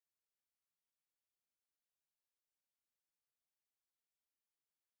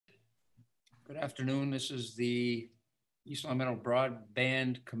Good afternoon. This is the East Long Meadow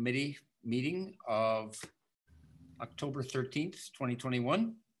Broadband Committee meeting of October 13th,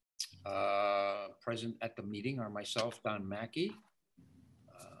 2021. Present at the meeting are myself, Don Mackey,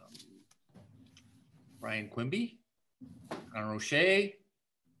 Ryan Quimby, Connor O'Shea,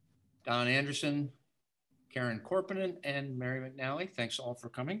 Don Anderson, Karen Corpinen, and Mary McNally. Thanks all for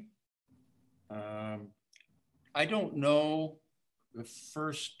coming. I don't know. The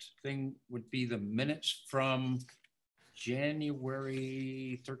first thing would be the minutes from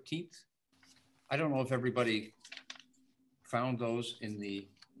January 13th. I don't know if everybody found those in the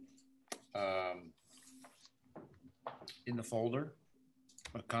folder,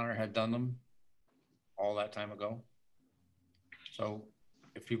 but Connor had done them all that time ago. So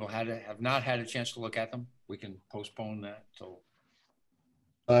if people have not had a chance to look at them, we can postpone that till.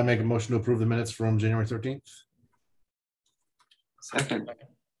 I make a motion to approve the minutes from January 13th. Second.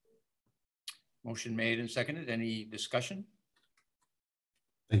 Motion made and seconded. Any discussion?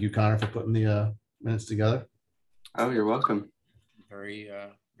 Thank you, Connor, for putting the minutes together. Oh, you're welcome. Very,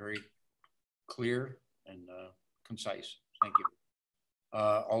 very clear and concise. Thank you.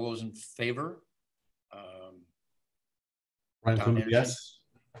 All those in favor? Ryan Quimby, yes.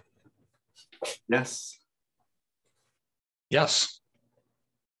 Yes. Yes.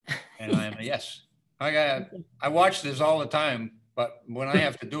 And I am a yes. I watch this all the time, but when I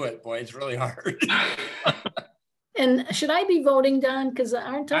have to do it, boy, it's really hard. And should I be voting, Don? Because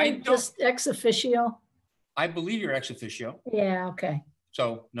aren't I just ex officio? I believe you're ex officio. Yeah, okay.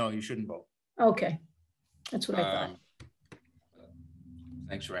 So no, you shouldn't vote. Okay. That's what I thought.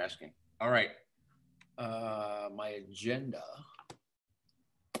 Thanks for asking. All right. My agenda.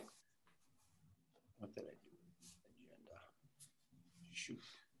 What did I do? Agenda. Shoot.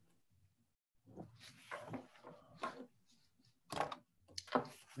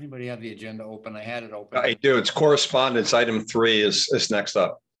 Anybody have the agenda open? I had it open. I do. It's correspondence. Item 3 is next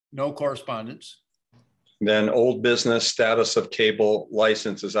up. No correspondence. Then old business status of cable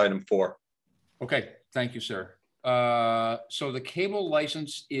license is item 4. Okay, thank you, sir. So the cable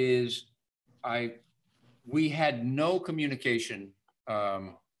license is, we had no communication.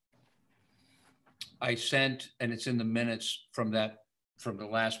 I sent, and it's in the minutes from the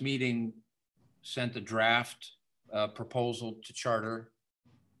last meeting, sent a draft proposal to Charter.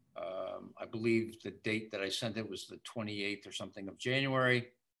 I believe the date that I sent it was the 28th or something of January.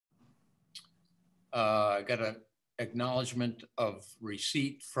 I got an acknowledgement of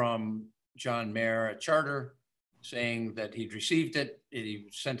receipt from John Mayer at Charter saying that he'd received it, he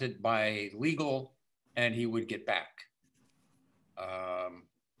sent it by legal, and he would get back.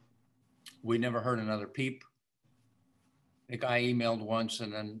 We never heard another peep. The guy emailed once,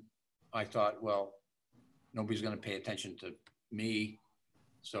 and then I thought, well, nobody's going to pay attention to me.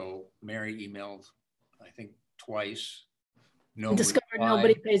 So Mary emailed, I think, twice. No. Discovered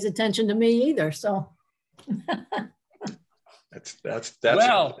nobody pays attention to me either. So. That's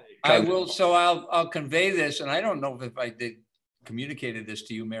well, I will. So I'll convey this, and I don't know if I did communicated this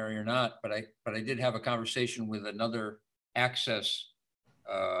to you, Mary, or not, but I did have a conversation with another access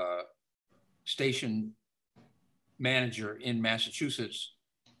station manager in Massachusetts,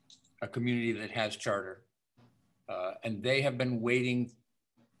 a community that has Charter, and they have been waiting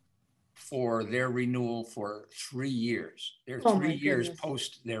for their renewal for 3 years. They're 3 years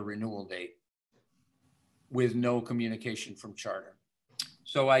post their renewal date with no communication from Charter.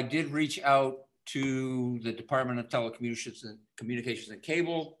 So I did reach out to the Department of Telecommunications and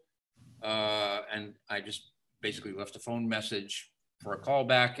Cable, and I just basically left a phone message for a call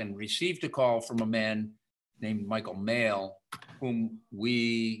back and received a call from a man named Michael Mail, whom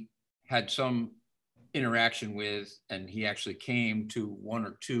we had some interaction with, and he actually came to 1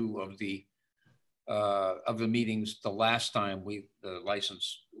 or 2 of the meetings the last time the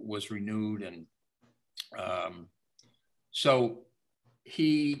license was renewed, and so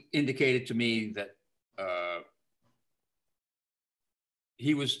he indicated to me that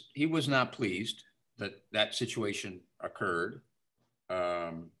he was not pleased that situation occurred,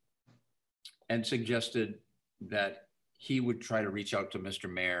 and suggested that he would try to reach out to Mr.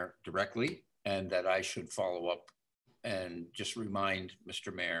 Mayor directly, and that I should follow up and just remind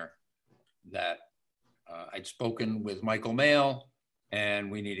Mr. Mayor that I'd spoken with Michael Mail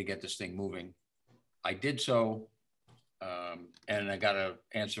and we need to get this thing moving. I did so, and I got an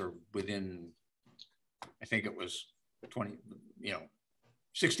answer within, I think it was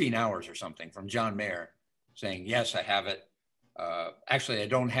 16 hours or something from John Mayer saying, yes, I have it. Actually, I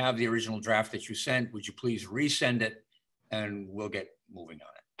don't have the original draft that you sent. Would you please resend it and we'll get moving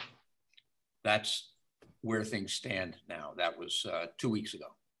on it. That's where things stand now. That was 2 weeks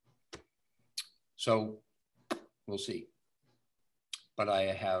ago. So we'll see. But I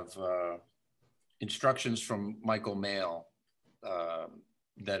have instructions from Michael Mail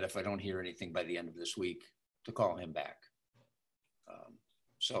that if I don't hear anything by the end of this week, to call him back.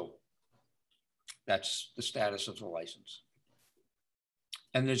 So that's the status of the license.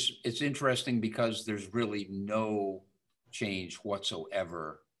 And it's interesting because there's really no change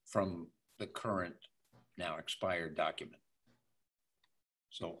whatsoever from the current, now expired document.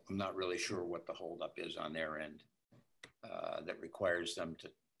 So I'm not really sure what the holdup is on their end that requires them to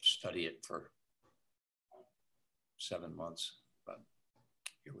study it for 7 months, but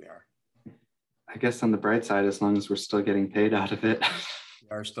here we are. I guess on the bright side, as long as we're still getting paid out of it. We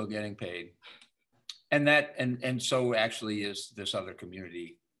are still getting paid. And so actually is this other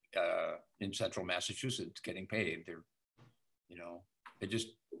community in central Massachusetts getting paid. They're, you know,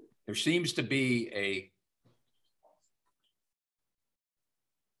 there seems to be a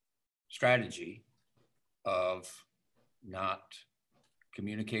strategy of not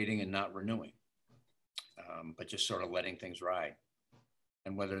communicating and not renewing, but just sort of letting things ride.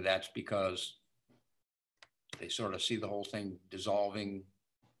 And whether that's because they sort of see the whole thing dissolving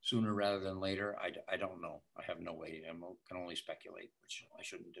sooner rather than later, I don't know. I have no way. I can only speculate, which I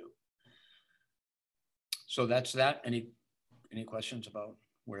shouldn't do. So that's that. Any questions about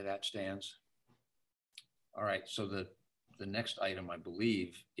where that stands? All right. So the next item, I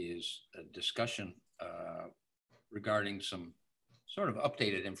believe, is a discussion regarding some sort of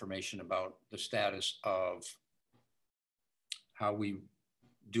updated information about the status of how we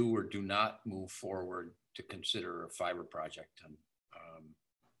do or do not move forward to consider a fiber project. And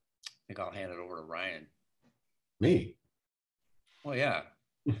I think I'll hand it over to Ryan. Me? Well, yeah.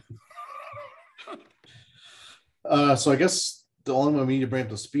 So I guess the only one we need to bring up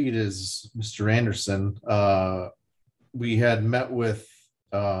to speed is Mr. Anderson. We had met with,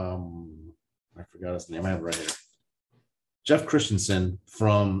 I forgot his name, I have it right here. Jeff Christensen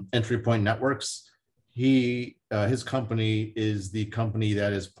from Entry Point Networks. His company is the company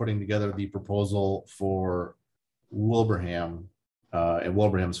that is putting together the proposal for Wilbraham and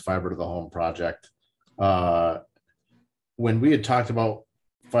Wilbraham's fiber to the home project. When we had talked about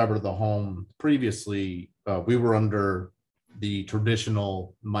fiber to the home previously, we were under the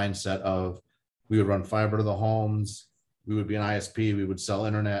traditional mindset of we would run fiber to the homes, we would be an ISP, we would sell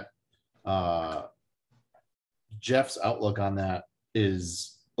internet. Jeff's outlook on that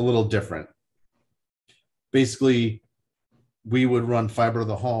is a little different. Basically, we would run fiber to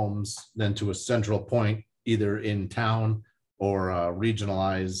the homes, then to a central point, either in town or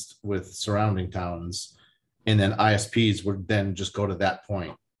regionalized with surrounding towns. And then ISPs would then just go to that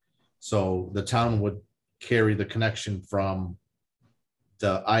point. So the town would carry the connection from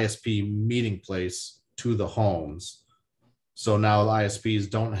the ISP meeting place to the homes. So now the ISPs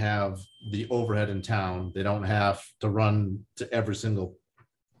don't have the overhead in town. They don't have to run to every single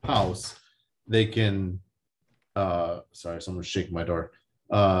house. They can, sorry, someone's shaking my door.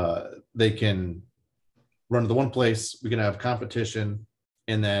 They can run to the one place. We can have competition,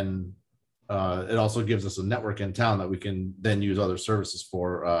 and then it also gives us a network in town that we can then use other services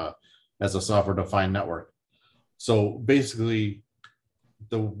for as a software defined network. So basically,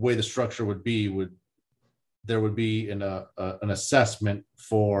 the way the structure would be there would be an assessment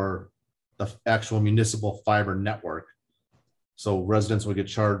for the actual municipal fiber network. So residents would get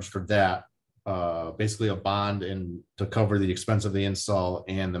charged for that, basically a bond to cover the expense of the install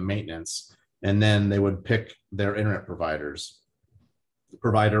and the maintenance. And then they would pick their internet provider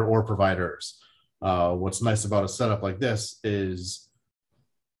or providers. What's nice about a setup like this is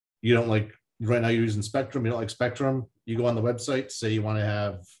you don't like, right now you're using Spectrum, you don't like Spectrum, you go on the website, say you want to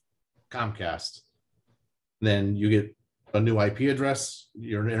have Comcast, then you get a new IP address,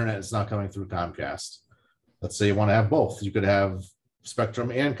 your internet is not coming through Comcast. Let's say you want to have both. You could have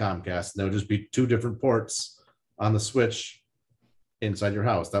Spectrum and Comcast, and there'll just be two different ports on the switch inside your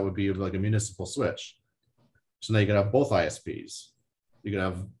house. That would be like a municipal switch. So now you can have both ISPs. You can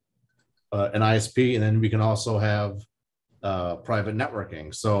have an ISP, and then we can also have private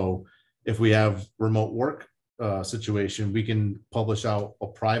networking. So if we have remote work situation, we can publish out a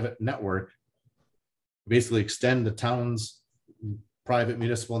private network, basically extend the town's private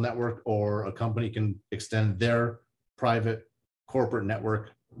municipal network, or a company can extend their private corporate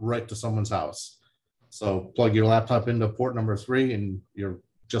network right to someone's house. So plug your laptop into port number 3 and you're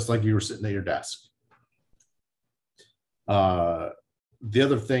just like you were sitting at your desk. The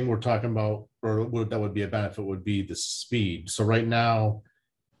other thing we're talking about, or that would be a benefit, would be the speed. So right now,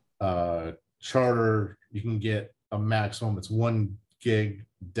 Charter, you can get a maximum, it's 1 gig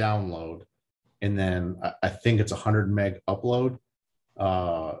download, and then I think it's 100 meg upload.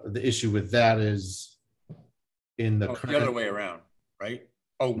 The issue with that is in the the other way around, right?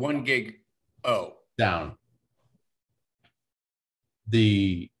 Oh, 1 gig. Oh, down.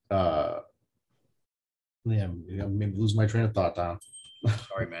 The yeah, I'm maybe lose my train of thought down.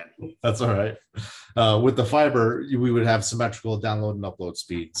 sorry, man. That's all right. With the fiber, we would have symmetrical download and upload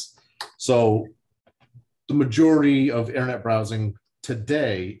speeds. So the majority of internet browsing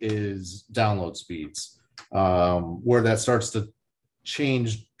today is download speeds. Where that starts to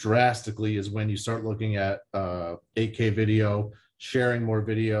change drastically is when you start looking at 8K video, sharing more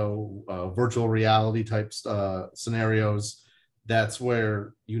video, virtual reality types scenarios. That's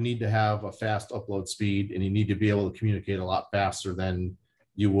where you need to have a fast upload speed, and you need to be able to communicate a lot faster than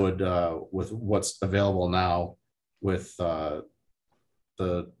you would with what's available now with the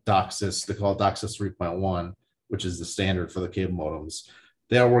DOCSIS. They call it DOCSIS 3.1, which is the standard for the cable modems.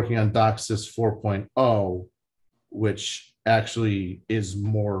 They are working on DOCSIS 4.0, which actually is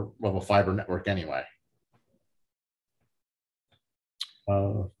more of a fiber network anyway.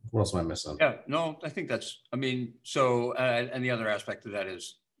 What else am I missing? Yeah, no, I think that's, I mean, so, and the other aspect of that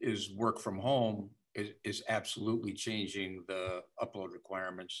is work from home is absolutely changing the upload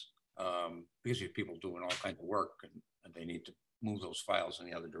requirements, because you have people doing all kinds of work and they need to move those files in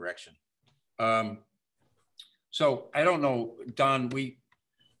the other direction. So I don't know, Don,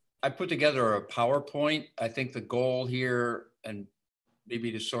 I put together a PowerPoint. I think the goal here, and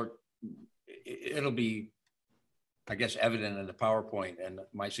maybe it'll be, I guess, evident in the PowerPoint. And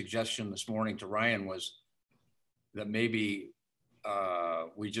my suggestion this morning to Ryan was that maybe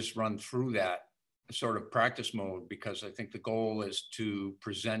we just run through that sort of practice mode, because I think the goal is to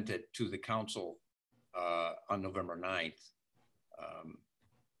present it to the council on November 9th.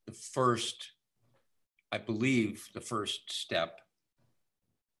 I believe the first step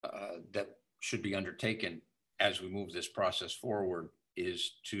that should be undertaken as we move this process forward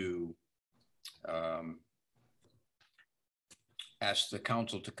is to ask the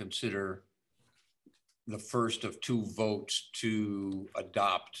council to consider the first of 2 votes to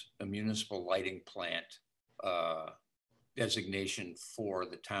adopt a municipal lighting plant designation for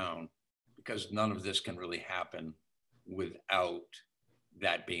the town, because none of this can really happen without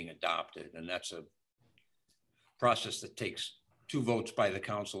that being adopted. And that's a process that takes 2 votes by the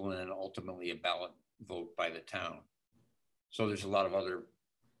council and then ultimately a ballot vote by the town. So there's a lot of other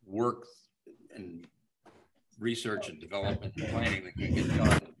work and research and development and planning that can get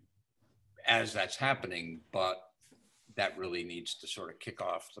done as that's happening, but that really needs to sort of kick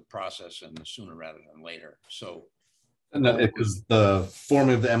off the process, and sooner rather than later. So, and because the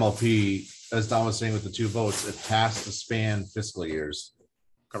forming of the MLP, as Don was saying, with the 2 votes, it has to span fiscal years.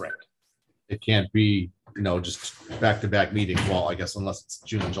 correct. It can't be, just back-to-back meetings. Well, I guess unless it's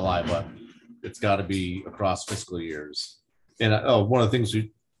June and July, but it's got to be across fiscal years. And one of the things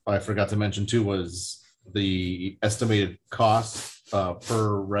I forgot to mention too was the estimated cost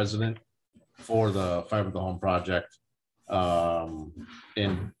per resident for the fiber to the home project.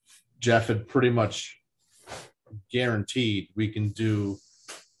 And Jeff had pretty much guaranteed we can do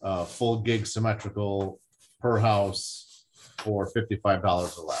full gig symmetrical per house for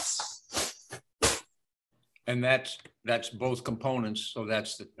 $55 or less. And that's both components. So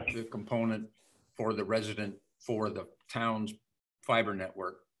that's the component for the resident, for the town's fiber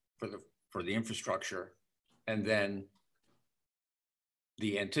network, for the infrastructure, and then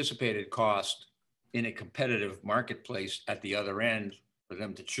the anticipated cost in a competitive marketplace at the other end for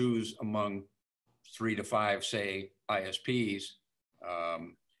them to choose among 3 to 5, say, ISPs,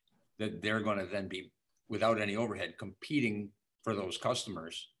 that they're going to then be, without any overhead, competing for those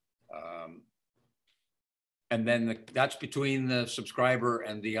customers. And then that's between the subscriber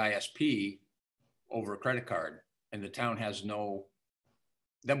and the ISP over a credit card. And the town has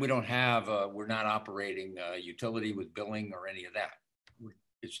then we don't have, we're not operating a utility with billing or any of that.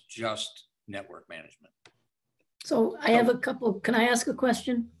 It's just network management. So I have a couple, can I ask a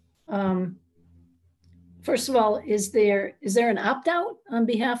question? First of all, is there an opt-out on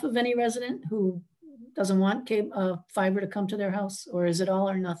behalf of any resident who doesn't want fiber to come to their house, or is it all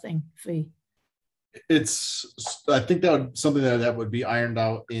or nothing fee? I think something that would be ironed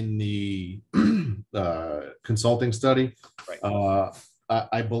out in the consulting study. Right.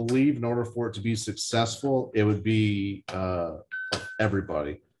 I believe in order for it to be successful, it would be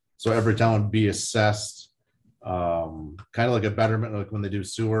everybody. So every town would be assessed, kind of like a betterment, like when they do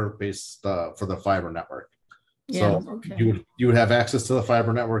sewer based for the fiber network. Yeah, so okay. you would have access to the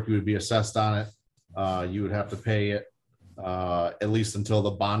fiber network. You would be assessed on it. You would have to pay it at least until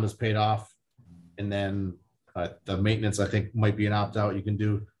the bond is paid off. And then the maintenance, I think, might be an opt-out you can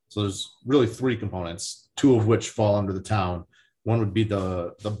do. So there's really 3 components, 2 of which fall under the town. One would be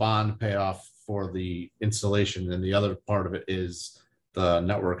the bond payoff for the installation, and the other part of it is the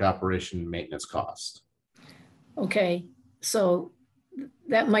network operation and maintenance cost. Okay, so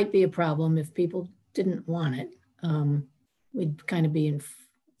that might be a problem if people didn't want it. We'd kind of be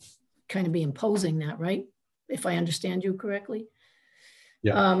imposing that, right? If I understand you correctly.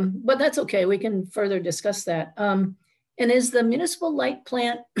 Yeah. But that's okay. We can further discuss that. And is the municipal light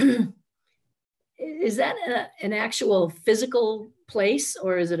plant, is that an actual physical place,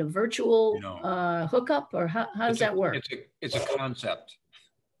 or is it a virtual No. hookup, or how does that work? It's a concept.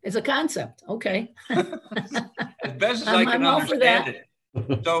 It's a concept. Okay. As best as I can I'm all for understand that.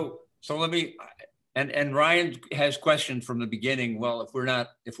 it. So let me, and Ryan has questioned from the beginning, well, if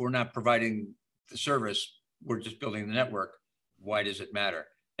we're not providing the service, we're just building the network, why does it matter?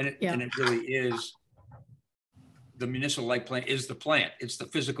 And it really is, the municipal light plant is the plant. It's the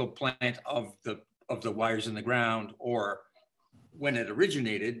physical plant of the wires in the ground, or when it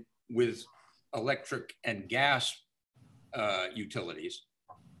originated with electric and gas utilities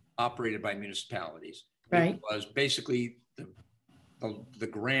operated by municipalities. Right. It was basically the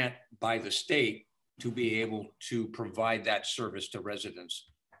grant by the state to be able to provide that service to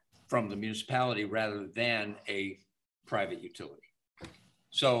residents from the municipality rather than a private utility.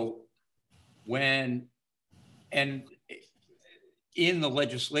 So and in the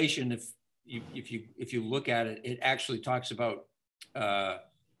legislation, if you look at it, it actually talks about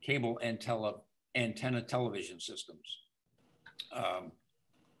cable and antenna television systems.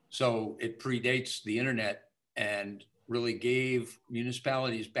 So it predates the internet and really gave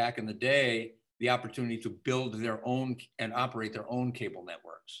municipalities back in the day the opportunity to build their own and operate their own cable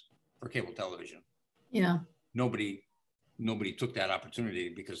networks for cable television. Yeah. Nobody took that opportunity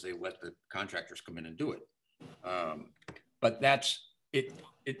because they let the contractors come in and do it. But that's it.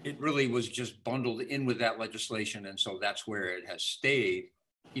 It really was just bundled in with that legislation, and so that's where it has stayed,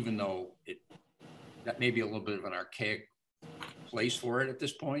 even though that may be a little bit of an archaic place for it at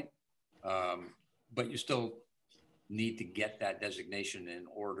this point. But you still need to get that designation in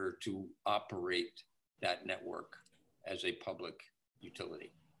order to operate that network as a public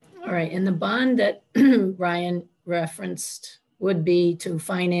utility. All right, and the bond that Ryan referenced would be to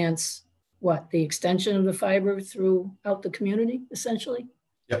finance what, the extension of the fiber throughout the community, essentially?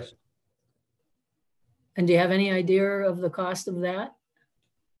 Yes. And do you have any idea of the cost of that?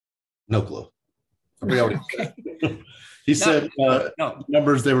 No clue. I forgot what he Okay. said. He said No.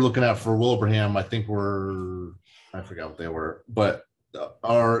 numbers they were looking at for Wilbraham, I think I forgot what they were, but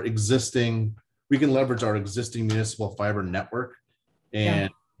we can leverage our existing municipal fiber network,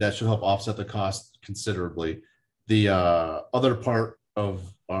 and that should help offset the cost considerably. The other part of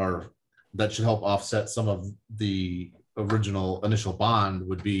that should help offset some of the original initial bond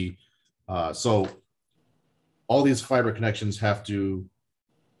would be, so all these fiber connections have to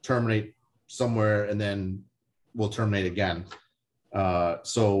terminate somewhere and then will terminate again.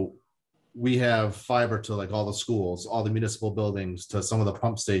 So we have fiber to like all the schools, all the municipal buildings, to some of the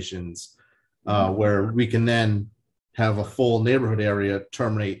pump stations, where we can then have a full neighborhood area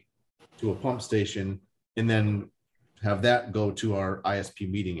terminate to a pump station and then have that go to our ISP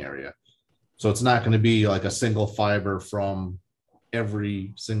meeting area. So it's not going to be like a single fiber from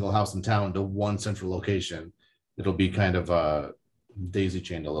every single house in town to one central location. It'll be kind of daisy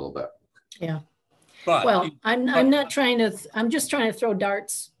chained a little bit. Yeah. But well, I'm just trying to throw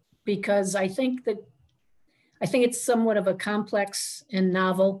darts, because I think it's somewhat of a complex and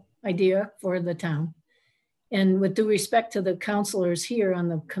novel idea for the town. And with due respect to the counselors here on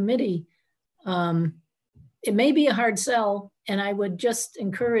the committee, it may be a hard sell, and I would just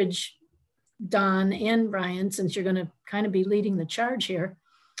encourage Don and Brian, since you're going to kind of be leading the charge here,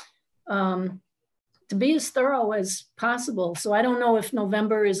 to be as thorough as possible. So I don't know if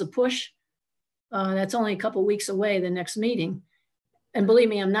November is a push. That's only a couple weeks away, the next meeting. And believe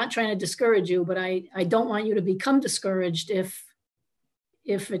me, I'm not trying to discourage you, but I don't want you to become discouraged if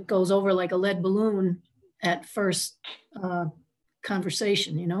it goes over like a lead balloon at first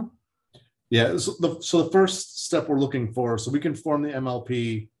conversation, you know? Yeah, so the first step we're looking for, so we can form the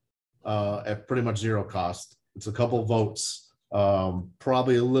MLP at pretty much zero cost. It's a couple votes,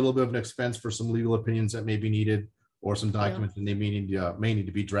 probably a little bit of an expense for some legal opinions that may be needed, or some documents that may need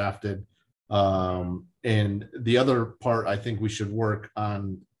to be drafted. And the other part I think we should work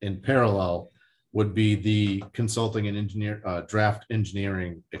on in parallel would be the consulting and draft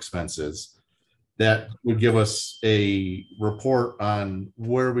engineering expenses. That would give us a report on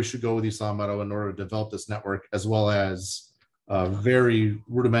where we should go with East Long Meadow in order to develop this network, as well as very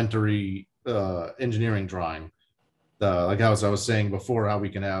rudimentary engineering drawing. Like as I was saying before, how we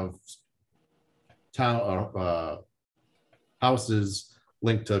can have town houses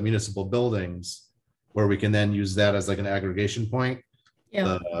linked to municipal buildings, where we can then use that as like an aggregation point.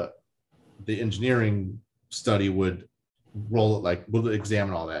 Yeah, The engineering study would roll it, like we'll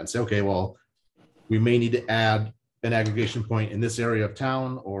examine all that and say, okay, well, we may need to add an aggregation point in this area of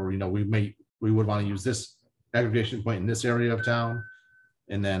town, or we would want to use this aggregation point in this area of town.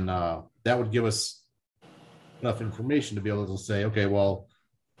 And then that would give us enough information to be able to say, okay, well,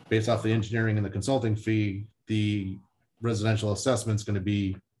 based off the engineering and the consulting fee, the residential assessment is going to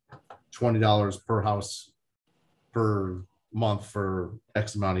be $20 per house per month for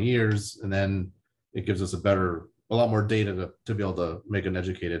X amount of years. And then it gives us a lot more data to be able to make an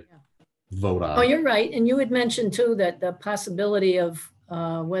educated vote on. oh, you're right. And you had mentioned too, that the possibility of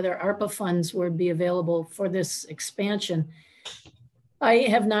whether ARPA funds would be available for this expansion. I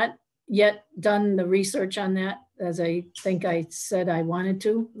have not yet done the research on that, as I think I said I wanted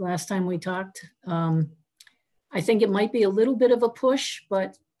to last time we talked. I think it might be a little bit of a push,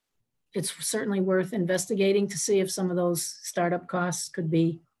 but it's certainly worth investigating to see if some of those startup costs could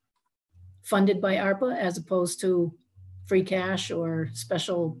be funded by ARPA as opposed to free cash or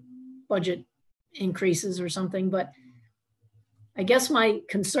special budget increases or something. But I guess my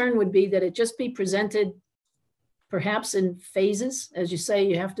concern would be that it just be presented perhaps in phases. As you say,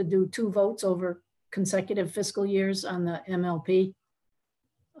 you have to do 2 votes over consecutive fiscal years on the MLP.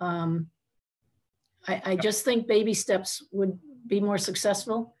 I just think baby steps would be more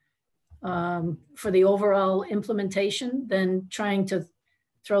successful for the overall implementation than trying to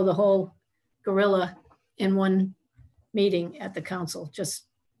throw the whole gorilla in one meeting at the council. Just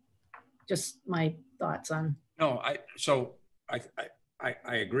my thoughts on. No, I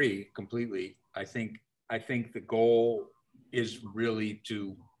agree completely. I think the goal is really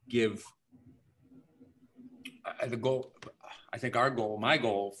to give the goal. I think my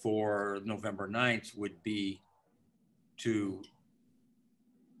goal for November 9th would be to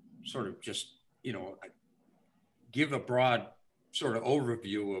sort of just, give a broad sort of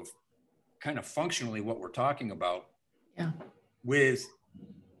overview of kind of functionally what we're talking about. Yeah. With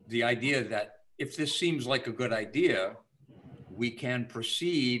the idea that if this seems like a good idea, we can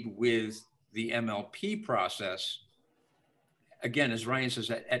proceed with the MLP process. Again, as Ryan says,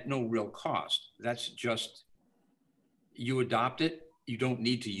 at no real cost. That's just, you adopt it, you don't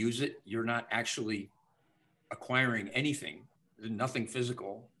need to use it. You're not actually acquiring anything, nothing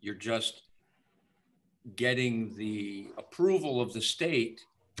physical. You're just getting the approval of the state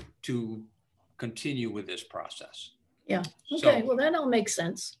to continue with this process. Yeah, okay, So, well, that all makes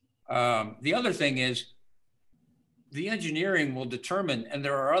sense. the other thing is the engineering will determine, and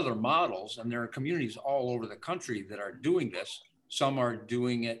there are other models, and there are communities all over the country that are doing this. Some are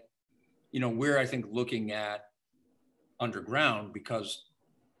doing it, we're, I think, looking at underground because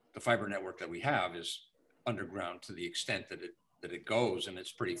the fiber network that we have is underground to the extent that it goes, and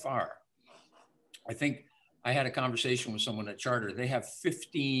it's pretty far. I think I had a conversation with someone at Charter. They have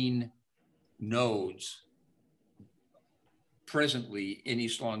 15 nodes presently in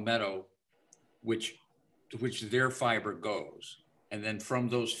East Long Meadow, to which their fiber goes. And then from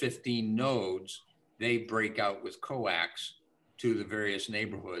those 15 nodes, they break out with coax to the various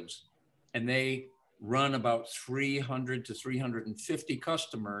neighborhoods. And they run about 300 to 350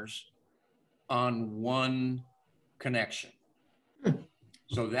 customers on one connection.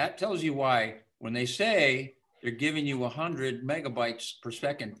 So that tells you why when they say they're giving you 100 megabytes per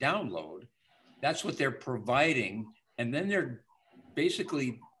second download, that's what they're providing. And then they're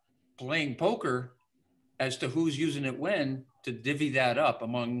basically playing poker as to who's using it when to divvy that up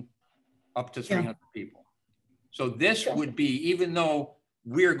among up to 300 people. So this would be, even though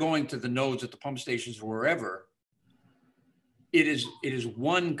we're going to the nodes at the pump stations or wherever, it is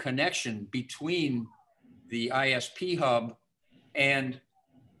one connection between the ISP hub and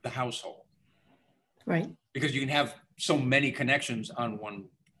the household. Right. Because you can have so many connections on one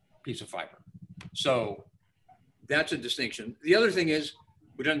piece of fiber. So that's a distinction. The other thing is,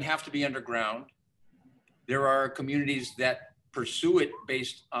 it doesn't have to be underground. There are communities that pursue it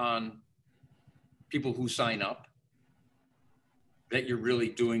based on people who sign up, that you're really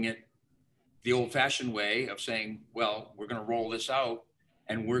doing it the old-fashioned way of saying, well, we're going to roll this out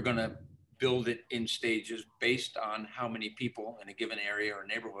and we're going to build it in stages based on how many people in a given area or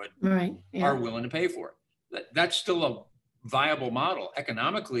neighborhood are willing to pay for it. That's still a viable model.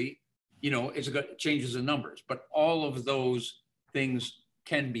 Economically, it changes the numbers, but all of those things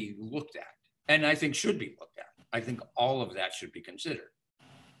can be looked at, and I think should be looked at. I think all of that should be considered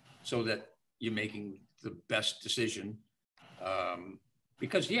so that you're making the best decision.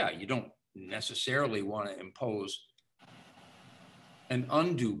 Because you don't necessarily want to impose an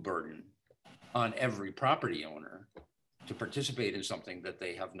undue burden on every property owner to participate in something that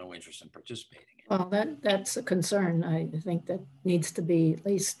they have no interest in participating in. Well, that's a concern. I think that needs to be at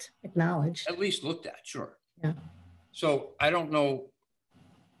least acknowledged. At least looked at, sure. Yeah. So I don't know.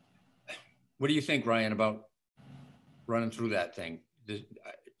 What do you think, Ryan, about running through that thing?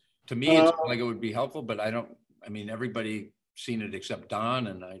 To me, it's like it would be helpful, but I mean, everybody seen it except Don,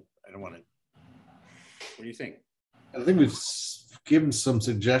 and I don't want to. What do you think? I think we've given some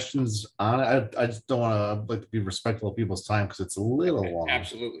suggestions on it. I just don't want to, I'd like to be respectful of people's time because it's a little long.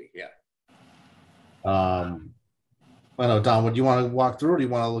 Absolutely, yeah. I don't know, Don, would you want to walk through, or do you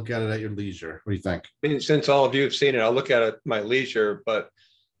want to look at it at your leisure? What do you think? I mean, since all of you have seen it, I'll look at it at my leisure, but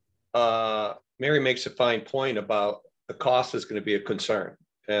Mary makes a fine point about the cost is going to be a concern,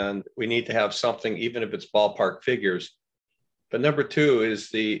 and we need to have something, even if it's ballpark figures. But number two is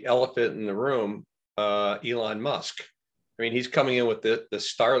the elephant in the room, Elon Musk. I mean, he's coming in with the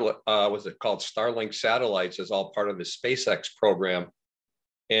what's it called? Starlink satellites as all part of his SpaceX program.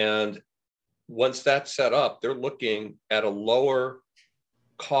 And once that's set up, they're looking at a lower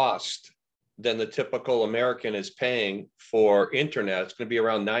cost than the typical American is paying for internet. It's going to be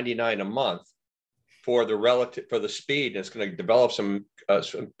around $99 a month for the speed. And it's going to develop some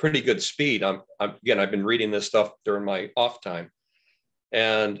pretty good speed. Again, I've been reading this stuff during my off time,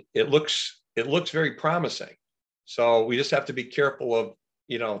 and it looks very promising. So we just have to be careful of,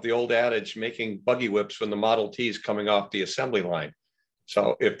 the old adage, making buggy whips when the Model T is coming off the assembly line.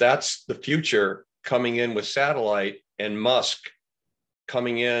 So if that's the future, coming in with satellite and Musk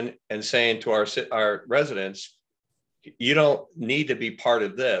coming in and saying to our residents, you don't need to be part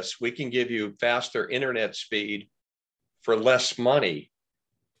of this. We can give you faster internet speed for less money,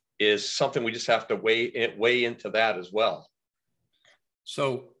 is something we just have to weigh into that as well.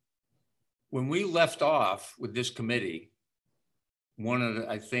 So when we left off with this committee, one of the,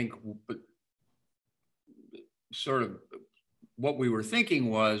 I think, sort of what we were thinking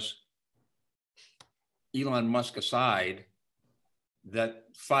was, Elon Musk aside, that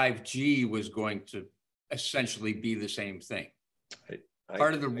 5G was going to essentially be the same thing.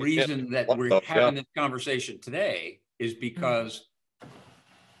 Part of the reason that we're having this conversation today is because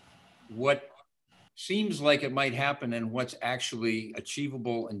what seems like it might happen and what's actually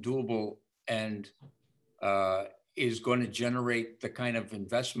achievable and doable and is going to generate the kind of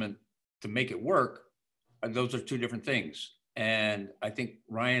investment to make it work, those are two different things. And I think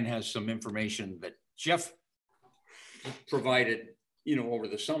Ryan has some information that Jeff provided, over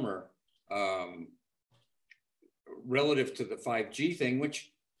the summer, relative to the 5G thing,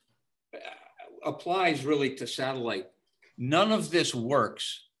 which applies really to satellite. None of this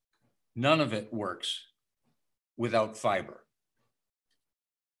works. None of it works without fiber.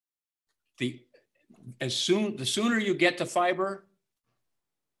 The sooner you get to fiber,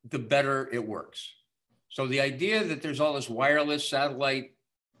 the better it works. So the idea that there's all this wireless satellite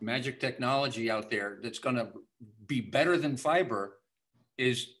magic technology out there that's going to be better than fiber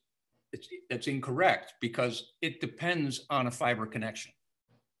it's incorrect, because it depends on a fiber connection.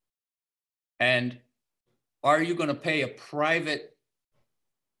 And are you going to pay a private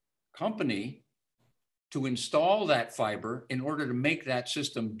company to install that fiber in order to make that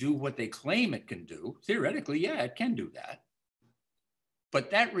system do what they claim it can do? Theoretically, yeah, it can do that. But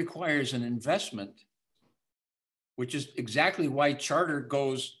that requires an investment, which is exactly why Charter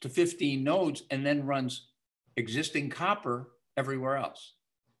goes to 15 nodes and then runs existing copper everywhere else.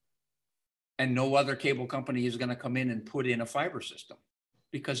 And no other cable company is going to come in and put in a fiber system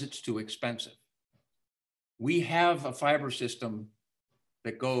because it's too expensive. We have a fiber system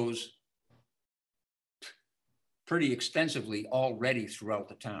that goes pretty extensively already throughout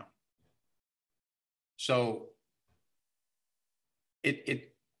the town. So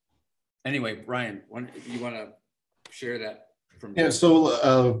anyway, Brian, you want to share that from? Yeah, so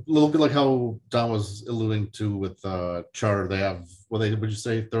a little bit like how Don was alluding to with Charter, they have, would you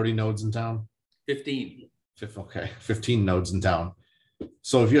say 30 nodes in town? 15. Okay, 15 nodes in town.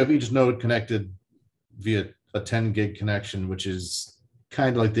 So if you have each node connected via a 10 gig connection, which is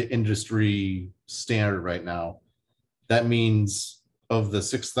kind of like the industry standard right now, that means of the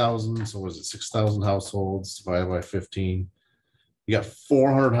 6,000, so was it 6,000 households divided by 15, you got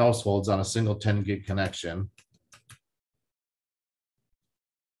 400 households on a single 10 gig connection,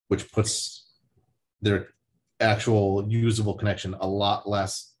 which puts their actual usable connection a lot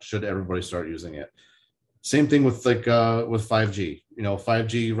less should everybody start using it. Same thing with with 5G.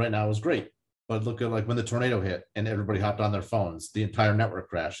 5G right now is great, but look at like when the tornado hit and everybody hopped on their phones, the entire network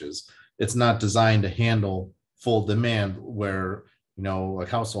crashes. It's not designed to handle full demand where, like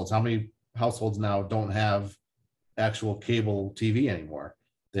households, how many households now don't have actual cable TV anymore?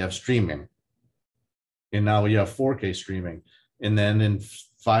 They have streaming. And now you have 4K streaming. And then in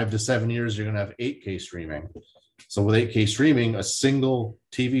 5 to 7 years, you're going to have 8K streaming. So with 8K streaming, a single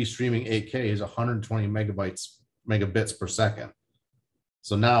TV streaming 8K is 120 megabits per second.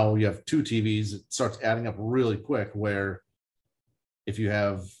 So now you have two TVs, it starts adding up really quick, where if you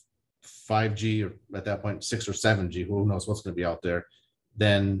have 5G or at that point 6 or 7G, who knows what's going to be out there,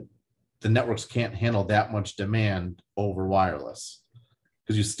 then the networks can't handle that much demand over wireless,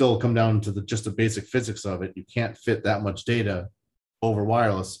 because you still come down to just the basic physics of it. You can't fit that much data over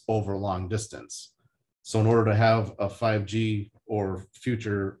wireless over a long distance. So in order to have a 5G or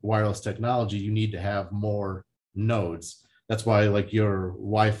future wireless technology, you need to have more nodes. That's why like your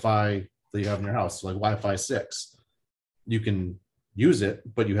Wi-Fi that you have in your house, like Wi-Fi 6, you can use it,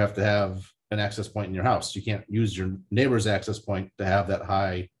 but you have to have an access point in your house. You can't use your neighbor's access point to have that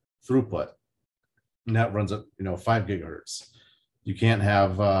high throughput. And that runs at 5 gigahertz. You can't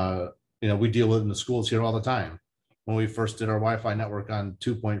have we deal with it in the schools here all the time. When we first did our Wi-Fi network on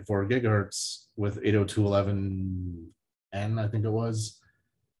 2.4 gigahertz with 802.11n, I think it was,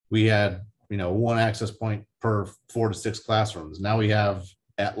 we had one access point per 4 to 6 classrooms. Now we have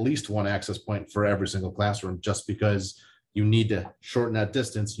at least one access point for every single classroom, just because you need to shorten that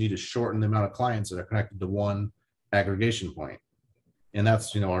distance. You need to shorten the amount of clients that are connected to one aggregation point. And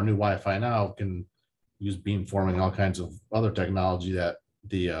that's, our new Wi-Fi now can use beamforming and all kinds of other technology that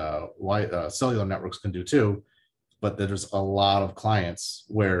the cellular networks can do too. But there's a lot of clients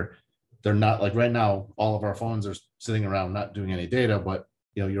where they're not, like right now, all of our phones are sitting around not doing any data, but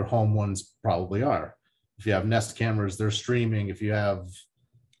your home ones probably are. If you have Nest cameras, they're streaming. If you have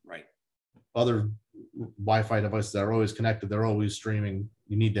other Wi-Fi devices that are always connected, they're always streaming.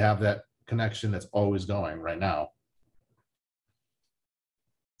 You need to have that connection that's always going right now.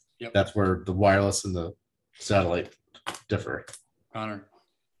 Yep. That's where the wireless and the satellite differ. Connor.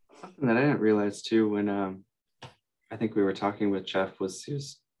 Something that I didn't realize too, when I think we were talking with Jeff, he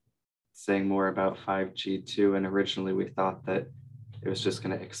was saying more about 5G too. And originally we thought that it was just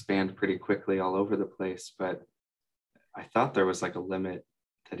going to expand pretty quickly all over the place. But I thought there was like a limit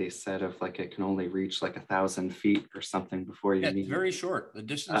that he said of like it can only reach like 1,000 feet or something before you need very short. The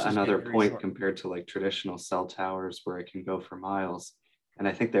distance another point short compared to like traditional cell towers where it can go for miles. And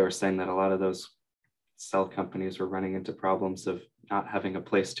I think they were saying that a lot of those cell companies were running into problems of not having a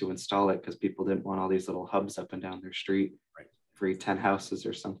place to install it because people didn't want all these little hubs up and down their street for 10 houses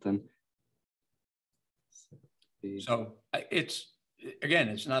or something. So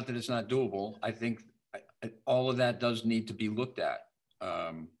it's not that it's not doable. I think all of that does need to be looked at.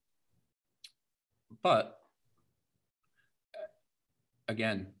 But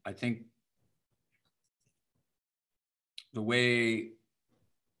again, I think the way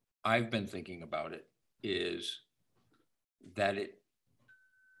I've been thinking about it is that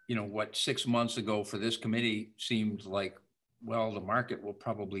what 6 months ago for this committee seemed like, well, the market will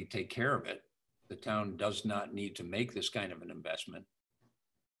probably take care of it. The town does not need to make this kind of an investment.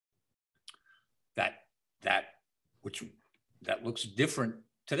 That looks different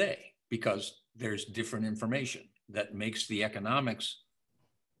today because there's different information that makes the economics,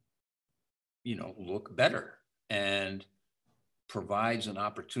 look better and provides an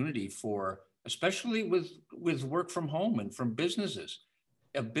opportunity for, especially with work from home and from businesses.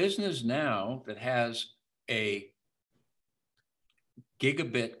 A business now that has a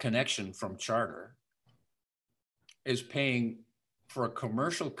gigabit connection from Charter is paying for a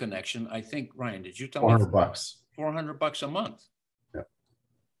commercial connection. I think, Ryan, did you tell me? $400. $400 a month. Yeah.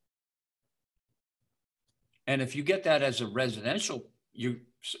 And if you get that as a residential,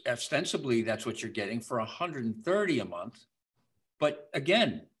 ostensibly that's what you're getting for $130 a month. But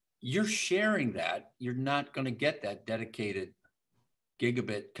again, you're sharing that. You're not going to get that dedicated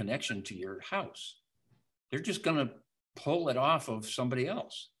gigabit connection to your house. They're just going to pull it off of somebody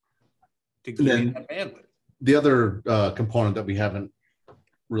else to give you that bandwidth. The other component that we haven't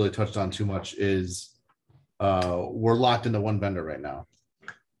really touched on too much is we're locked into one vendor right now.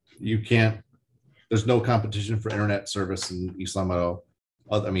 There's no competition for internet service in East Long Meadow.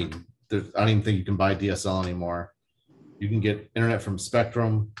 I don't even think you can buy DSL anymore. You can get internet from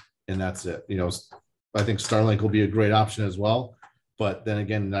Spectrum and that's it. I think Starlink will be a great option as well. But then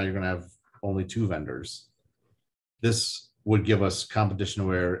again, now you're going to have only 2 vendors. This would give us competition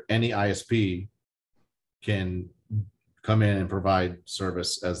where any ISP can come in and provide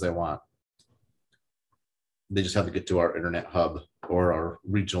service as they want. They just have to get to our internet hub or our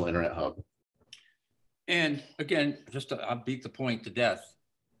regional internet hub. And again, I'll beat the point to death.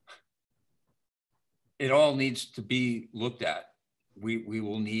 It all needs to be looked at. We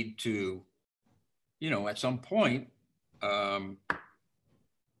will need to, at some point, do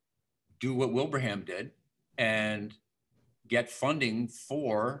what Wilbraham did and get funding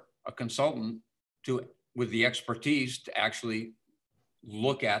for a consultant with the expertise to actually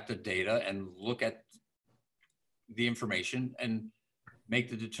look at the data and look at the information and make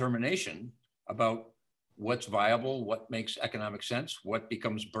the determination about what's viable, what makes economic sense, what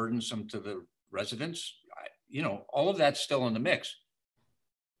becomes burdensome to the residents. All of that's still in the mix.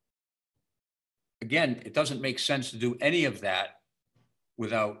 Again, it doesn't make sense to do any of that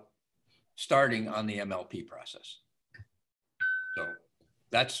without starting on the MLP process. So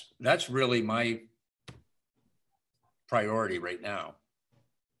that's really my priority right now.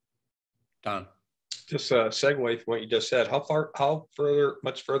 Don. Just a segue from what you just said.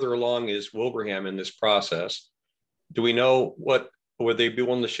 Much further along is Wilbraham in this process? Do we know would they be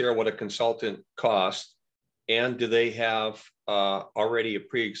willing to share what a consultant costs? And do they have already a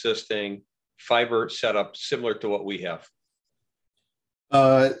pre-existing fiber setup similar to what we have?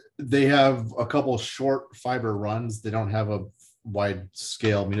 They have a couple short fiber runs. They don't have a wide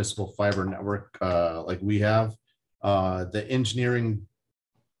scale municipal fiber network like we have.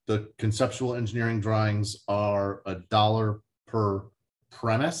 The conceptual engineering drawings are $1 per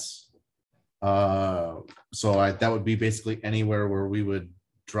premise. So that would be basically anywhere where we would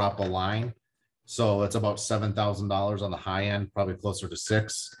drop a line. So that's about $7,000 on the high end, probably closer to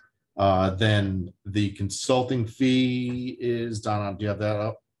 $6,000. Then the consulting fee is, Donna, do you have that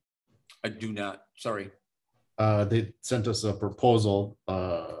up? I do not, sorry. They sent us a proposal.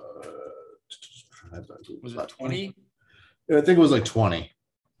 Was it 20? I think it was like 20.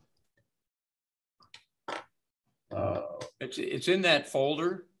 It's in that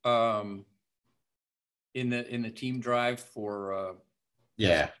folder, in the team drive for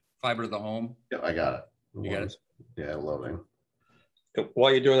fiber to the home. Yeah, I got it. You got it? Yeah, loading.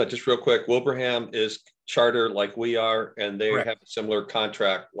 While you're doing that, just real quick, Wilbraham is charter like we are, and they Correct. have a similar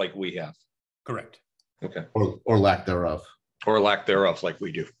contract like we have. Correct. Okay. Or lack thereof. Or lack thereof, like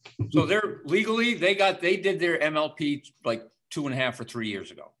we do. So they're legally, they did their MLP like 2.5 or 3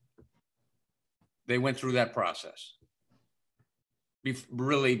 years ago. They went through that process.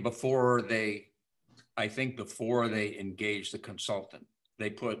 Before they engaged the consultant,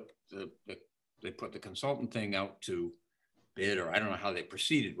 they put the consultant thing out to bid, or I don't know how they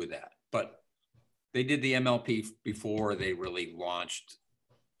proceeded with that, but they did the MLP before they really launched,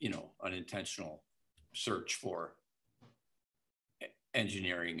 an intentional search for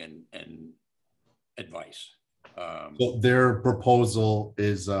engineering and advice. So their proposal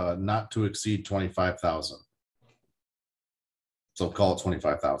is not to exceed 25,000. So call it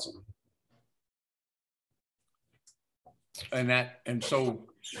 25,000. And so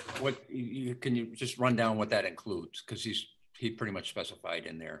what can you just run down what that includes? Because he pretty much specified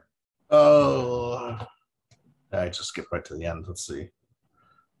in there. Oh, I just skipped right to the end. Let's see.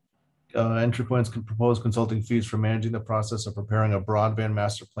 Entry points can propose consulting fees for managing the process of preparing a broadband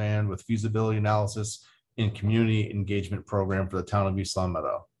master plan with feasibility analysis and community engagement program for the town of East Long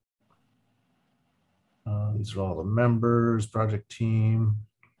Meadow. These are all the members, project team.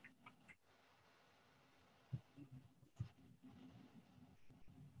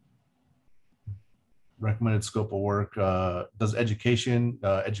 Recommended scope of work, does education,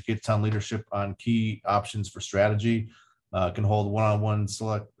 educate town leadership on key options for strategy, can hold one-on-one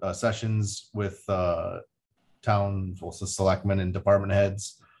select sessions with town selectmen and department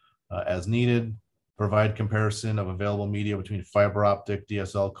heads as needed, provide comparison of available media between fiber optic,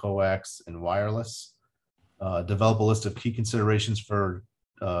 DSL, coax, and wireless, develop a list of key considerations for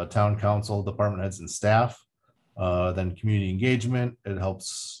town council, department heads, and staff, then community engagement, it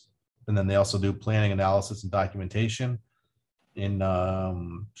helps. And then they also do planning, analysis, and documentation.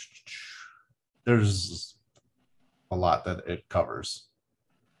 There's a lot that it covers.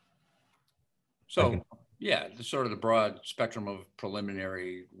 So yeah, the sort of the broad spectrum of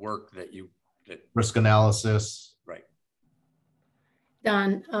preliminary work that risk analysis. Right.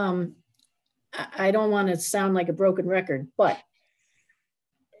 Don, I don't want to sound like a broken record, but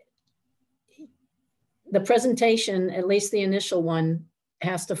the presentation, at least the initial one,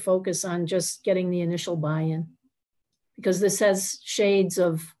 has to focus on just getting the initial buy-in, because this has shades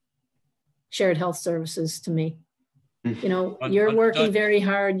of shared health services to me. You're working very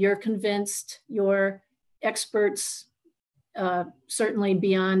hard, you're convinced, you're experts, certainly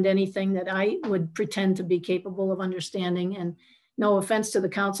beyond anything that I would pretend to be capable of understanding. And no offense to the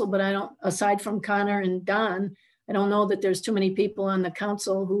council, but I don't, aside from Connor and Don, I don't know that there's too many people on the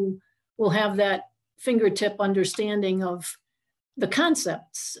council who will have that fingertip understanding of the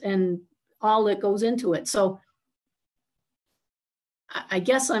concepts and all that goes into it. So I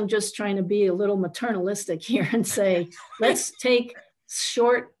guess I'm just trying to be a little maternalistic here and say, let's take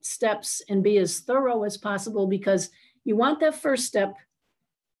short steps and be as thorough as possible, because you want that first step.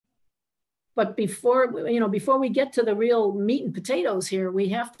 But before we get to the real meat and potatoes here, we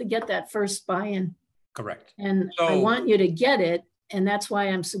have to get that first buy-in. Correct. And I So- want you to get it. And that's why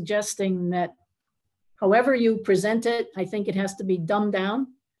I'm suggesting that however you present it, I think it has to be dumbed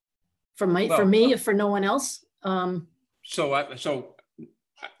down for me, if for no one else. So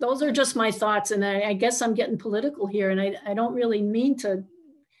Those are just my thoughts. And I guess I'm getting political here, and I don't really mean to,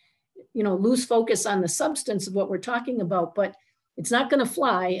 lose focus on the substance of what we're talking about, but it's not going to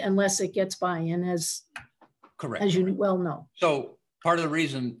fly unless it gets buy-in, as correct. you well know. So part of the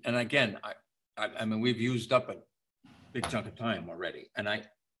reason, and again, I mean, we've used up a big chunk of time already,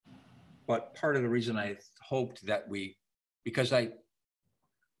 but part of the reason I hoped that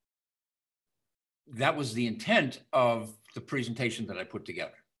that was the intent of the presentation that I put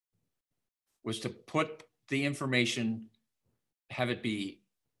together, was to put the information, have it be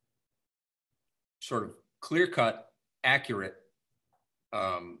sort of clear-cut, accurate,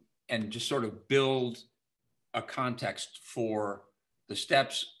 and just sort of build a context for the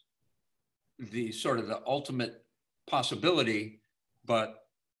steps, the sort of the ultimate possibility, but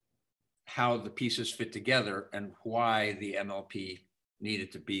how the pieces fit together and why the MLP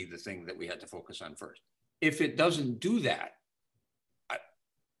needed to be the thing that we had to focus on first. If it doesn't do that,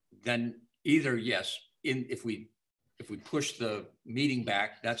 then either yes, if we push the meeting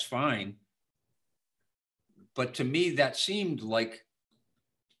back, that's fine. But to me, that seemed like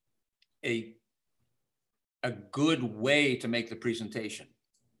a good way to make the presentation.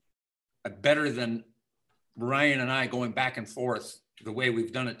 Better than Ryan and I going back and forth the way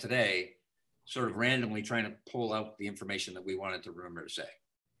we've done it today, sort of randomly trying to pull out the information that we wanted to remember to say.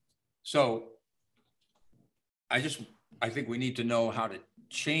 So I think we need to know how to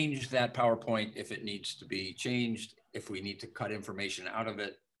change that PowerPoint if it needs to be changed, if we need to cut information out of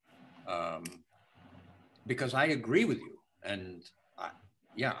it. Because I agree with you. And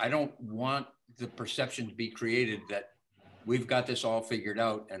I don't want the perception to be created that we've got this all figured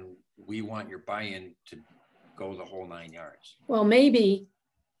out and we want your buy-in to go the whole 9 yards. Well, maybe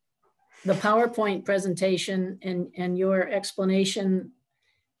the PowerPoint presentation and your explanation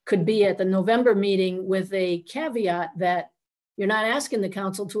could be at the November meeting with a caveat that you're not asking the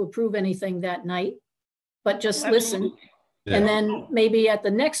council to approve anything that night, but just listen. Yeah. And then maybe at the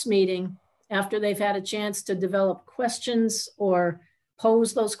next meeting, after they've had a chance to develop questions or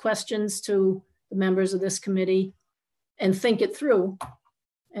pose those questions to the members of this committee and think it through.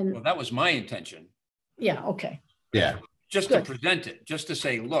 And Well, that was my intention. yeah, okay. Yeah. Just Good. to present it, just to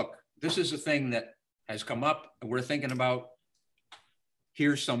say, look, this is a thing that has come up and we're thinking about.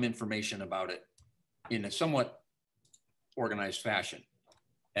 Here's some information about it in a somewhat organized fashion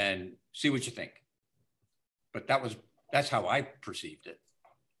and see what you think. But that's how I perceived it.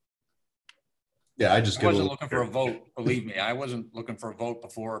 Yeah, I just I get a wasn't little. looking for a vote, believe me. I wasn't looking for a vote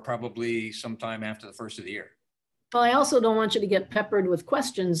before probably sometime after the first of the year. Well, I also don't want you to get peppered with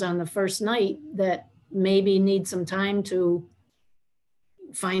questions on the first night that maybe need some time to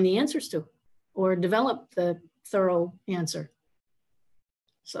find the answers to or develop the thorough answer.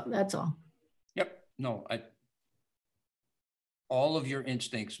 So that's all. Yep, no, all of your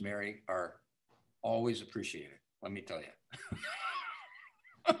instincts, Mary, are always appreciated, let me tell you.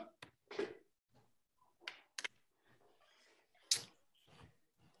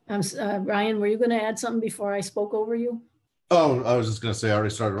 Ryan, were you going to add something before I spoke over you? Oh, I was just gonna say, I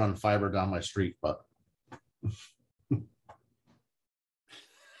already started running fiber down my street, but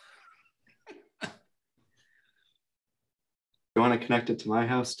You want to connect it to my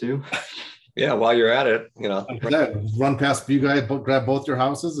house too? Yeah, while you're at it, run past you guys, grab both your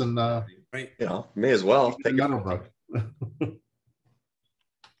houses and Right. may as well. take Meadowbrook.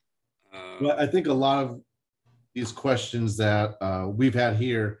 But I think a lot of these questions that we've had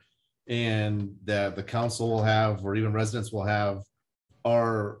here and that the council will have, or even residents will have,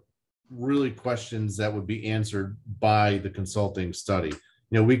 are really questions that would be answered by the consulting study.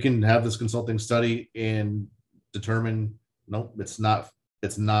 We can have this consulting study and determine, nope, it's not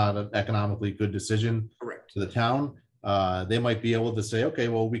an economically good decision Correct. to the town. They might be able to say, okay,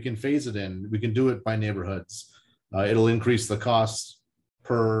 well, we can phase it in. We can do it by neighborhoods. It'll increase the cost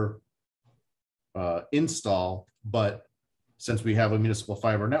per install, but since we have a municipal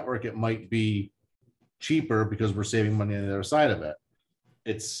fiber network, it might be cheaper because we're saving money on the other side of it.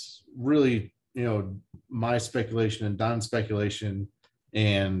 It's really, my speculation and Don's speculation,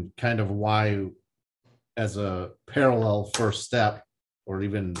 and kind of why, as a parallel first step, or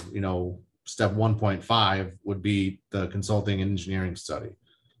even, step 1.5 would be the consulting and engineering study.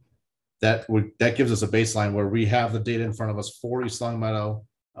 that gives us a baseline where we have the data in front of us for East Long Meadow.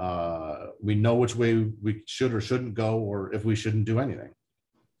 We know which way we should or shouldn't go, or if we shouldn't do anything.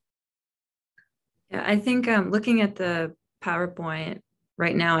 Yeah, I think looking at the PowerPoint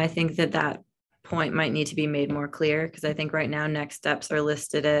right now, I think that point might need to be made more clear, because I think right now next steps are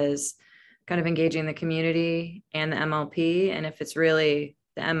listed as kind of engaging the community and the MLP. And if it's really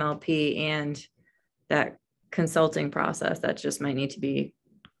the MLP and that consulting process, that just might need to be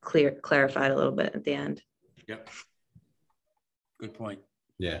clarified a little bit at the end. Yep. Good point.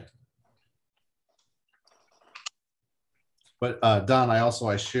 Yeah. But Don, I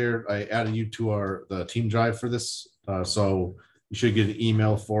added you to the team drive for this. So you should get an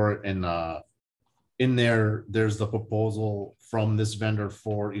email for it. And in there's the proposal from this vendor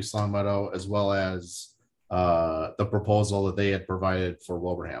for East Long Meadow, as well as the proposal that they had provided for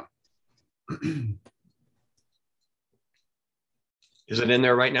Wilbraham. Is it in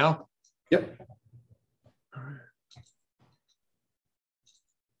there right now? Yep.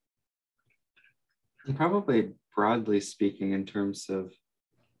 And probably broadly speaking, in terms of,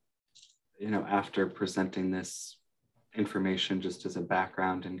 after presenting this information just as a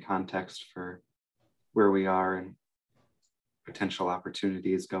background and context for where we are and potential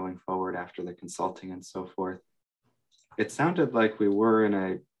opportunities going forward after the consulting and so forth, it sounded like we were in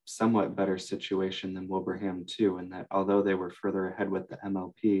a somewhat better situation than Wilbraham too, and that although they were further ahead with the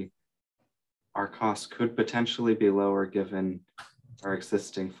MLP, our costs could potentially be lower given our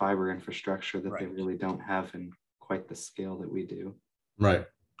existing fiber infrastructure that they really don't have in quite the scale that we do. Right.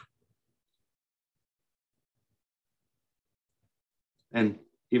 And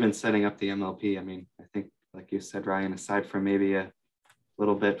even setting up the MLP, I mean, I think, like you said, Ryan, aside from maybe a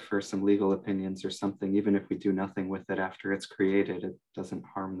little bit for some legal opinions or something, even if we do nothing with it after it's created, it doesn't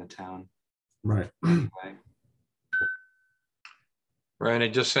harm the town. Right. Ryan, I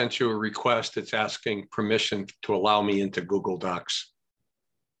just sent you a request. It's asking permission to allow me into Google Docs.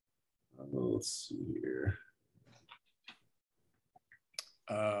 Let's see here.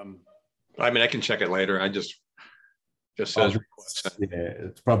 I mean, I can check it later. I just says request. Yeah,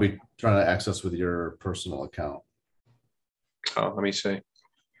 it's probably trying to access with your personal account. Oh, let me see.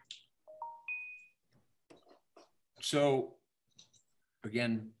 So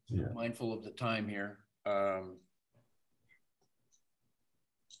again, mindful of the time here.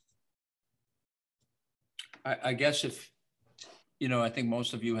 I guess if, I think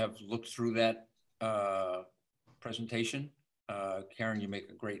most of you have looked through that presentation. Karen, you make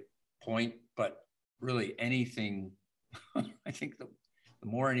a great point, but really anything, I think the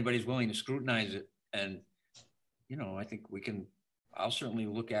more anybody's willing to scrutinize it, and, I think I'll certainly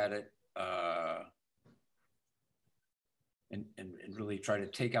look at it and really try to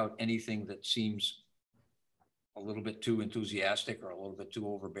take out anything that seems a little bit too enthusiastic or a little bit too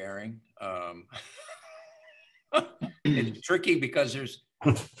overbearing. It's tricky because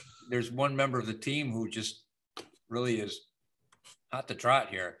there's one member of the team who just really is hot to trot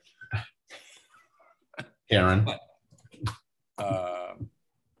here. Aaron.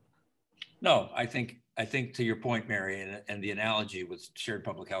 No, I think to your point, Mary, and the analogy with shared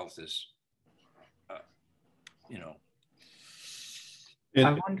public health is, I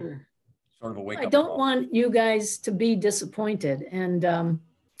wonder. Sort of a wake up. I don't want you guys to be disappointed. And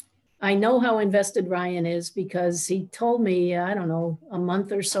I know how invested Ryan is, because he told me, I don't know, a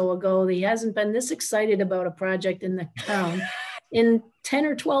month or so ago, he hasn't been this excited about a project in the town in 10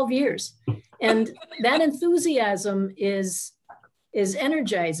 or 12 years. And that enthusiasm is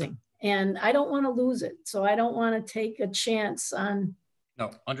energizing, and I don't want to lose it. So I don't want to take a chance on. No,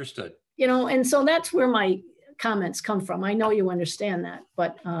 understood. And so that's where my comments come from. I know you understand that,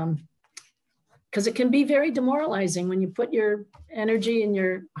 but because it can be very demoralizing when you put your energy and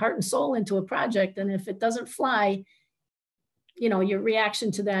your heart and soul into a project, and if it doesn't fly, your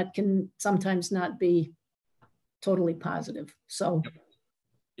reaction to that can sometimes not be totally positive. So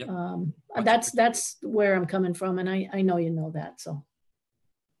Yep. that's where I'm coming from, and I know you know that. So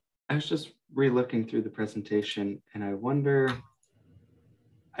I was just re-looking through the presentation, and I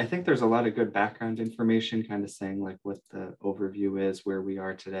think there's a lot of good background information kind of saying like what the overview is, where we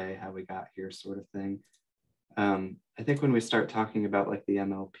are today, how we got here, sort of thing. I think when we start talking about like the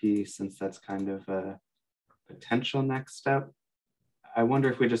MLP, since that's kind of a potential next step, I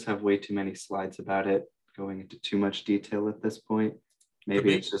wonder if we just have way too many slides about it, going into too much detail at this point.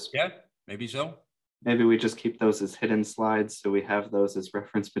 Maybe it's just, maybe so. Maybe we just keep those as hidden slides, so we have those as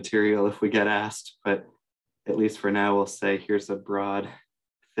reference material if we get asked. But at least for now, we'll say here's a broad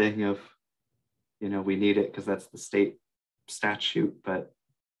thing of, we need it because that's the state statute, but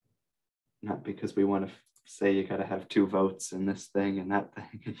not because we want to say you got to have 2 votes in this thing and that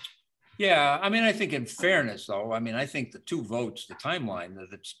thing. Yeah, I mean, I think in fairness, though, I mean, I think the 2 votes, the timeline,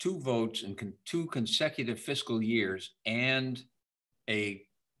 that it's 2 votes in 2 consecutive fiscal years and a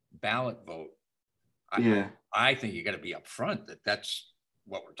ballot vote. Yeah. I think you got to be upfront that that's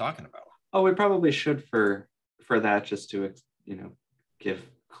what we're talking about. Oh, we probably should for that, just to, you know, give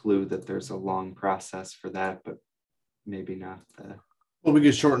clue that there's a long process for that, but maybe not the. Well, we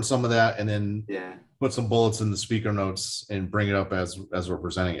could shorten some of that and then Yeah. put some bullets in the speaker notes and bring it up as we're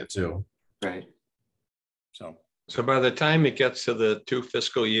presenting it too. Right. So by the time it gets to the 2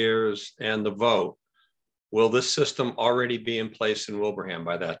 fiscal years and the vote, will this system already be in place in Wilbraham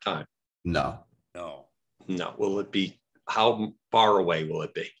by that time? No. No. No. Will it be, how far away will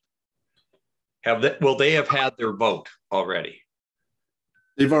it be? Will they have had their vote already?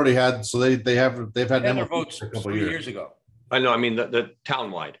 They've already had, so they've had They had their MLP votes for a couple 3 years. years ago. I know, I mean, the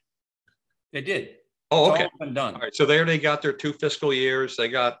townwide. They did. Oh, It's okay. all been done. All right. So they already got their 2 fiscal years. They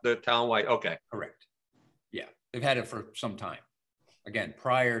got the townwide. Okay. Correct. Yeah, they've had it for some time. Again,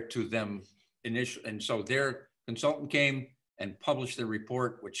 prior to them initial, and so their consultant came and published the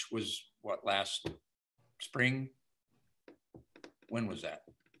report, which was what, last spring? When was that?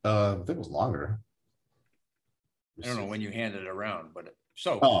 I think it was longer. I don't know when you handed it around, but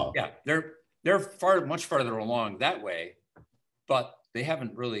so Oh. yeah, they're much farther along that way, but they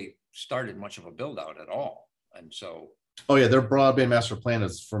haven't really started much of a build out at all. And so, Oh yeah, their broadband master plan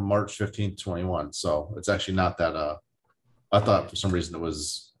is from March 15th, 21. So it's actually not that I thought for some reason it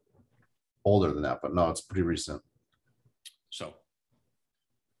was older than that, but no, it's pretty recent. so.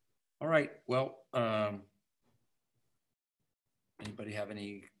 All right, well, anybody have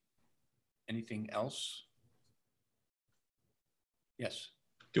anything else? Yes.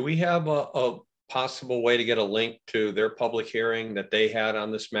 Do we have a possible way to get a link to their public hearing that they had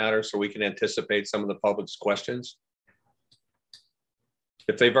on this matter so we can anticipate some of the public's questions?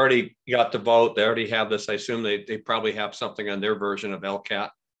 If they've already got the vote, they already have this, I assume they probably have something on their version of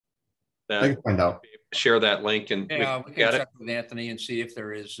LCAT. I can find out. Share that link and Yeah, we can get it. check with Anthony and see if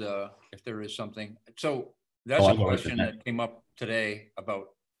there is something. So that's Oh, a I've already question been that came up today about,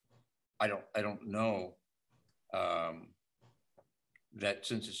 I don't know. That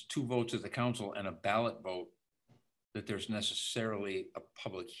since it's 2 votes of the council and a ballot vote, that there's necessarily a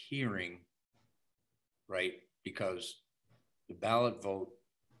public hearing, right? Because the ballot vote,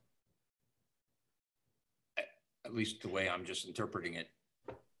 at least the way I'm just interpreting it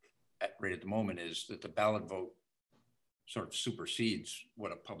right at the moment, is that the ballot vote sort of supersedes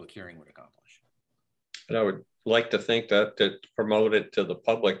what a public hearing would accomplish. And I would like to think that to promote it to the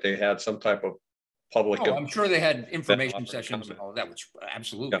public, they had some type of public. Oh, I'm sure they had information offer sessions and comment. all of that, which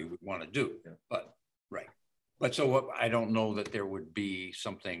absolutely we want to do, but right. But so what, I don't know that there would be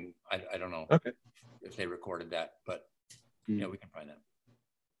something, I don't know if they recorded that, but yeah, we can find that.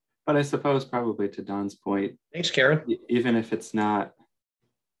 But I suppose probably to Don's point, Thanks, Karen. even if it's not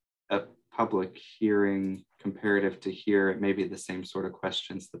a public hearing comparative to here, it may be the same sort of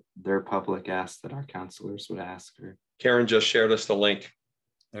questions that their public asked that our counselors would ask. Or Karen just shared us the link.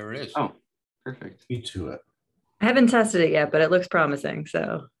 There it is. oh, perfect. Me to it. I haven't tested it yet, but it looks promising.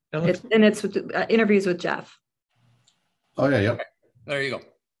 So it's with, interviews with Jeff. Oh yeah, yep. Okay. There you go.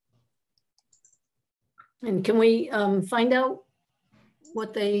 And can we find out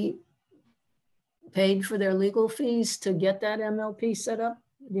what they paid for their legal fees to get that MLP set up?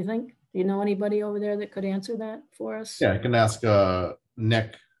 Do you think? Do you know anybody over there that could answer that for us? Yeah, I can ask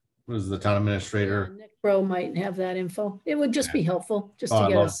Nick, who's the town administrator. Nick Bro might have that info. It would just be helpful just Oh, to I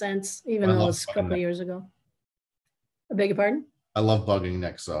get a love- sense, even I though love it's a fucking couple of Nick. years ago. I beg your pardon? I love bugging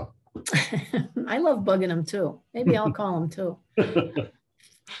Nick, so. I love bugging him too. Maybe I'll call him too.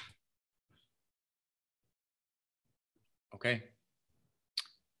 Okay.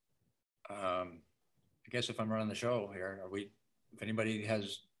 I guess if I'm running the show here, if anybody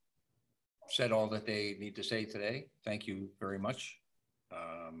has said all that they need to say today, thank you very much.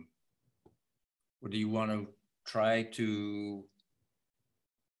 Or do you want to try to,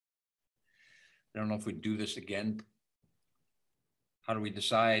 I don't know if we do this again. How do we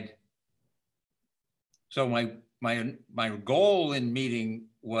decide? So my goal in meeting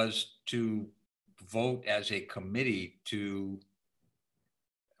was to vote as a committee to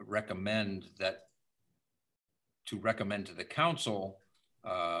recommend to the council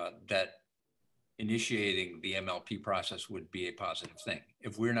that initiating the MLP process would be a positive thing.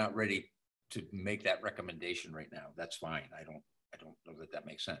 If we're not ready to make that recommendation right now, that's fine. I don't know that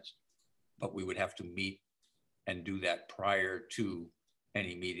makes sense, but we would have to meet and do that prior to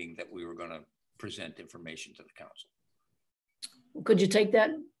any meeting that we were going to present information to the council. Could you take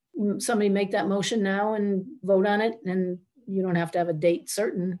that, somebody make that motion now and vote on it and you don't have to have a date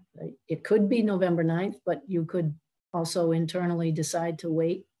certain. It could be November 9th, but you could also internally decide to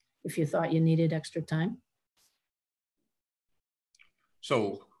wait if you thought you needed extra time.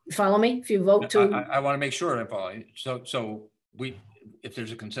 So Follow me? If you vote to, I want to make sure I'm following. So if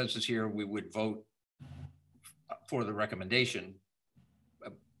there's a consensus here, we would vote for the recommendation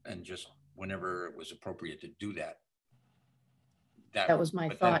and just whenever it was appropriate to do that. That was my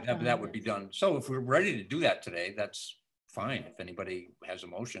thought. That would be done. So if we're ready to do that today, that's fine. If anybody has a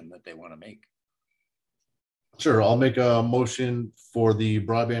motion that they want to make. Sure, I'll make a motion for the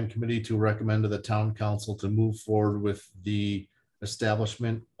broadband committee to recommend to the town council to move forward with the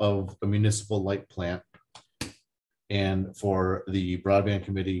establishment of a municipal light plant, and for the broadband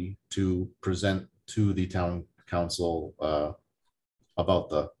committee to present to the town council about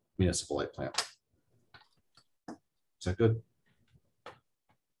the municipal light plant. Is that good?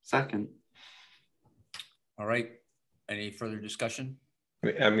 Second. All right. Any further discussion?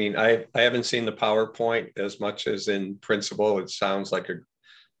 I mean, I haven't seen the PowerPoint as much as in principle. It sounds like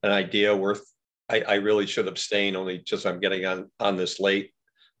an idea worth, I really should abstain, only just I'm getting on this late.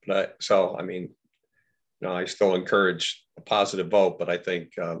 But so, I mean, I still encourage a positive vote, but I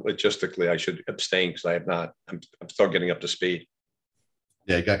think logistically I should abstain because I have not, I'm still getting up to speed.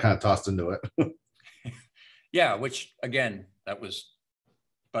 Yeah, you got kind of tossed into it. Yeah, which again, that was,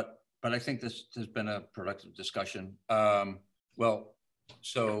 but I think this has been a productive discussion. Well,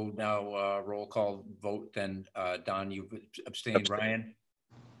 so now roll call vote then. Don, you've abstained. Ryan?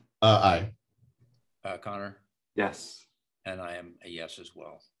 Aye. Connor? Yes. And I am a yes as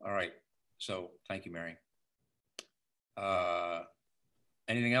well. All right. So thank you, Mary.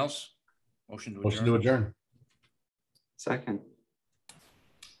 Anything else? Motion to adjourn. Motion to adjourn. Second.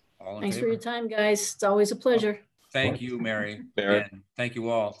 All in thanks for favor? your time, guys. It's always a pleasure. Thank you, Mary. Mary. And thank you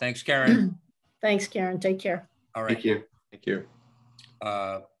all. Thanks, Karen. Thanks, Karen. Take care. All right. Thank you. Thank you.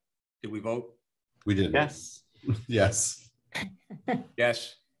 Did we vote? We did. Yes. Yes.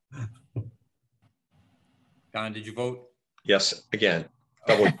 Yes. Don, did you vote? Yes, again.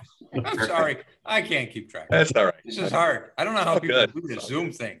 Double. I'm sorry. I can't keep track. That's all right. This is hard. I don't know how Oh, people good. do this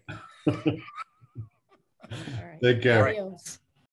Zoom thing. All right. Take care. Adios.